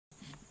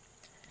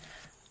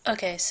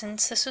Okay,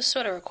 since this was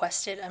sort of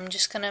requested, I'm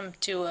just gonna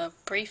do a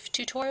brief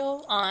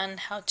tutorial on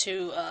how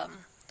to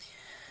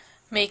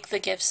make the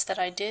GIFs that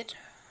I did,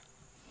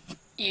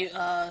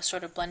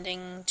 sort of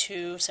blending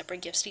two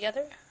separate GIFs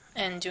together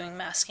and doing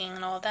masking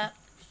and all of that.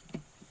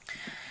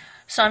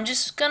 So I'm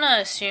just gonna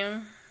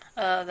assume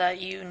that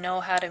you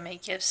know how to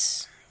make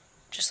GIFs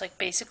just like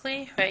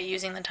basically, right,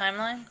 using the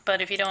timeline.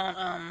 But if you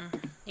don't,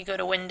 you go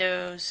to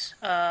Windows,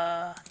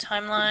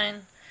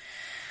 Timeline,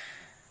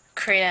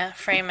 create a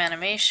frame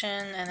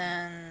animation, and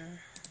then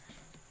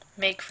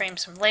make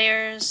frames from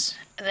layers,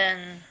 and then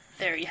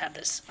there you have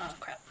this. Oh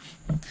crap.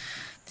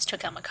 This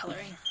took out my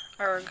coloring.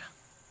 Erg.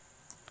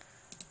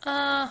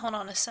 Hold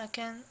on a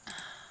second.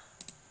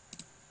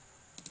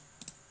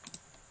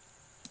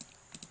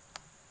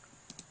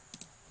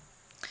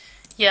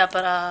 Yeah,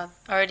 but I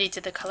already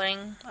did the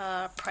coloring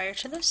prior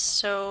to this,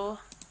 so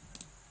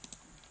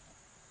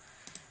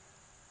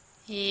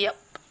yep.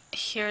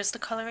 Here's the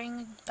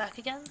coloring back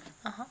again.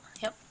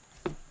 Yep.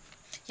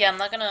 Yeah, I'm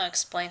not gonna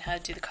explain how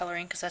to do the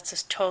coloring because that's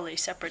a totally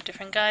separate,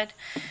 different guide,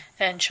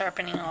 and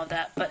sharpening and all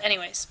that. But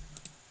anyways,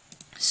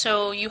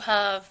 so you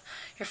have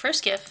your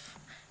first GIF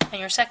and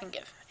your second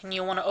GIF, and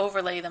you want to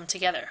overlay them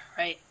together,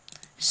 right?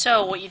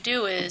 So what you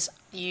do is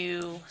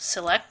you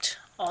select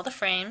all the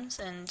frames,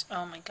 and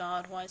oh my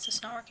god, why is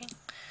this not working?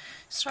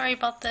 Sorry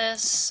about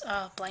this.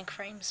 Blank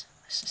frames.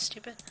 This is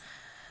stupid.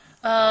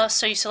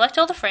 So you select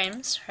all the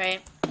frames,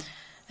 right?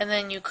 And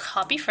then you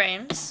copy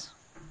frames,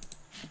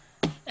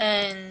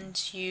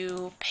 and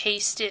you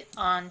paste it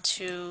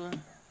onto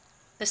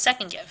the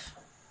second GIF,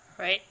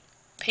 right?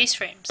 Paste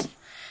frames.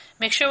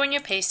 Make sure when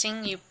you're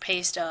pasting, you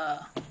paste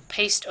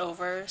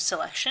over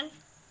selection.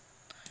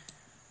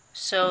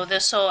 So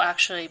this will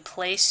actually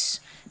place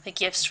the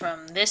GIFs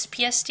from this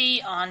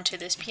PSD onto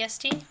this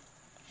PSD.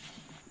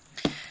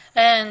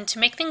 And to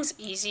make things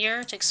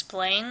easier to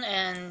explain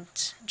and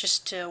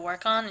just to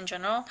work on in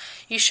general,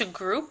 you should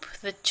group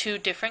the two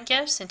different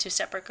GIFs into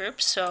separate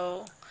groups.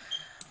 So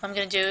what I'm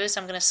going to do is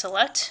I'm going to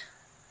select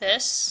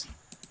this.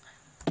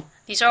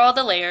 These are all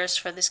the layers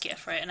for this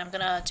GIF, right? And I'm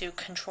going to do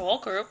Control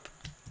Group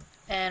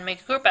and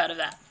make a group out of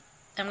that.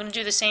 I'm going to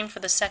do the same for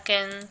the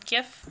second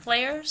GIF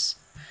layers.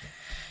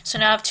 So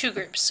now I have two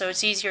groups, so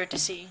it's easier to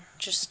see,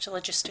 just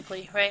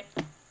logistically, right?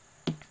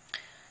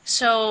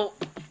 So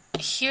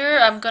here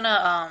I'm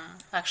gonna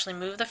actually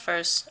move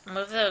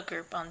the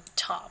group on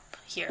top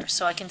here,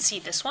 so I can see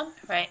this one,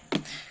 right?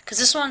 Because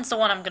this one's the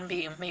one I'm gonna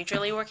be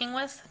majorly working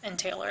with and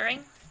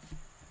tailoring.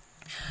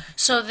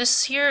 So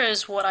this here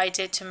is what I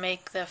did to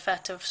make the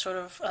effect of sort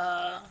of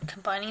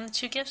combining the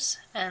two GIFs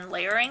and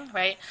layering,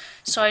 right?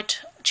 So I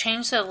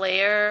changed the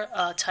layer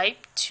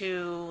type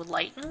to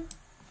lighten,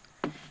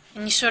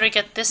 and you sort of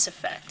get this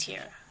effect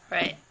here,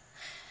 right?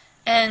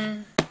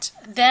 And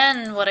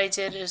then what I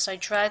did is I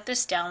dragged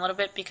this down a little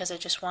bit because I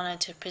just wanted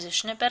to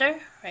position it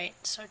better, right?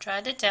 So I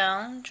dragged it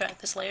down,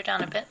 dragged this layer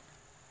down a bit.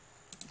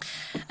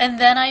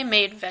 And then I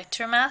made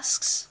vector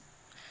masks.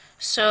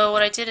 So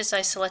what I did is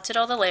I selected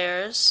all the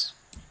layers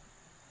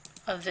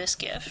of this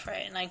GIF,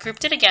 right? And I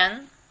grouped it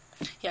again.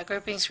 Yeah,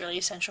 grouping is really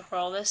essential for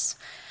all this.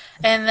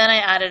 And then I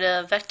added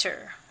a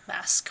vector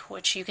mask,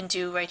 which you can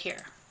do right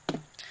here,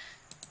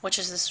 which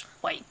is this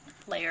white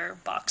layer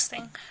box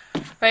thing.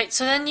 Right,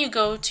 so then you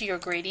go to your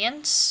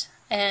gradients,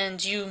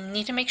 and you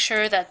need to make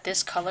sure that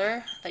this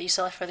color that you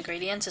select for the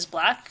gradients is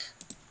black,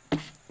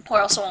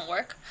 or else it won't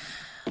work.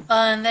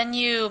 And then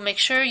you make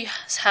sure you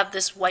have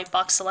this white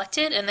box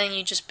selected, and then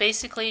you just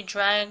basically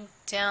drag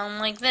down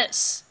like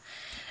this.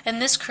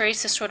 And this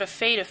creates this sort of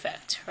fade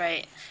effect,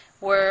 right,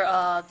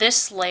 where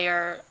this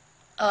layer,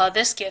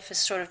 this GIF is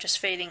sort of just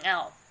fading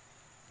out.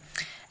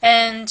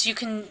 And you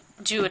can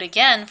do it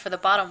again for the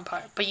bottom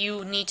part, but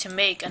you need to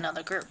make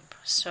another group.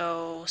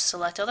 So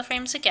select all the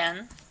frames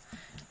again,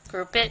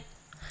 group it,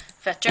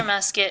 vector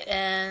mask it,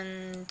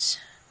 and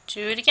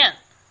do it again.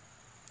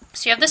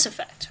 So you have this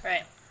effect,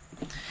 right?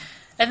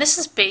 And this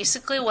is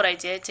basically what I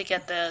did to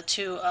get the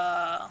two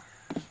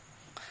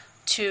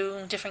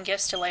different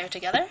GIFs to layer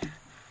together.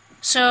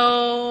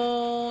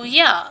 So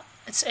yeah,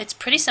 it's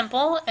pretty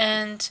simple,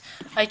 and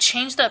I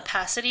changed the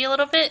opacity a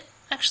little bit.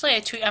 Actually,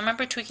 I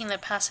remember tweaking the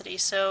opacity.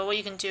 So what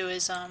you can do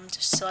is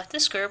just select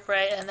this group,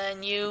 right, and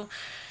then you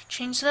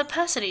change the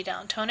opacity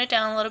down, tone it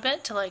down a little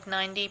bit to like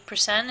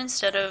 90%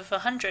 instead of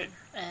 100,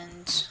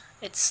 and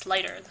it's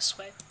lighter this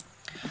way.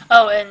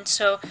 Oh, and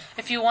so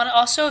if you want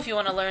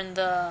to learn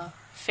the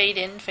fade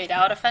in, fade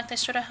out effect I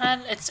sort of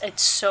had,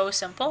 it's so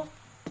simple.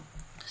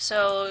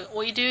 So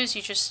what you do is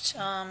you just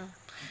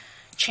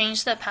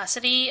change the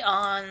opacity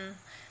on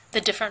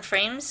the different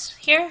frames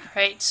here,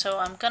 right? So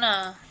I'm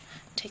gonna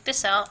take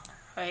this out,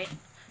 right?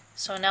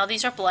 So now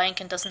these are blank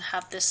and doesn't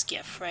have this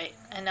GIF, right?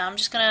 And now I'm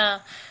just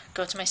gonna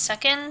go to my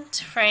second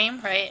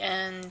frame, right,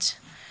 and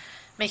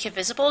make it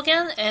visible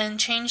again, and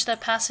change the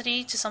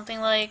opacity to something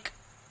like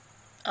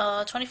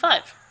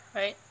 25,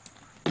 right?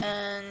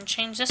 And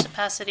change this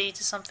opacity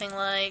to something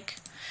like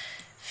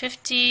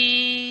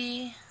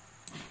 50,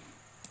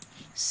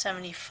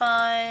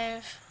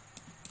 75,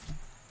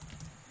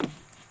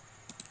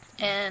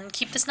 and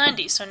keep this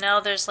 90. So now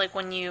there's like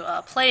when you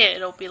play it,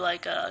 it'll be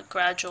like a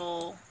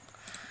gradual,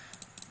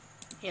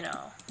 you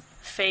know,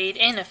 fade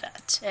in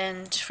effect.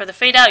 And for the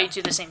fade out, you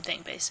do the same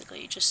thing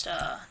basically. You just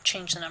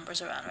change the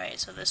numbers around, right?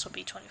 So this will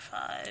be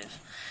 25,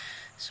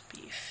 this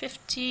will be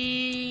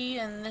 50,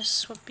 and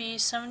this would be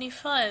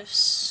 75.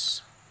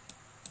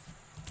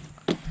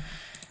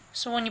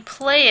 So when you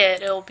play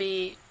it, it'll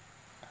be,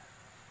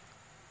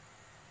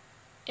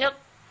 yep.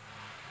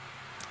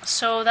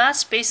 So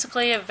that's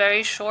basically a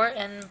very short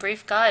and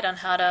brief guide on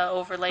how to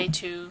overlay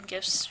two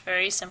GIFs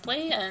very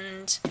simply.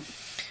 And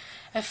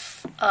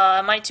if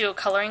I might do a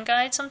coloring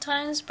guide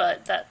sometimes,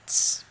 but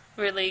that's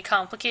really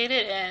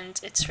complicated and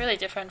it's really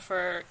different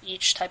for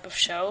each type of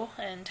show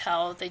and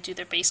how they do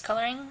their base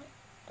coloring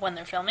when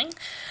they're filming.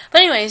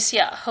 But anyways,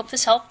 yeah, hope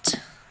this helped.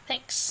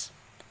 Thanks.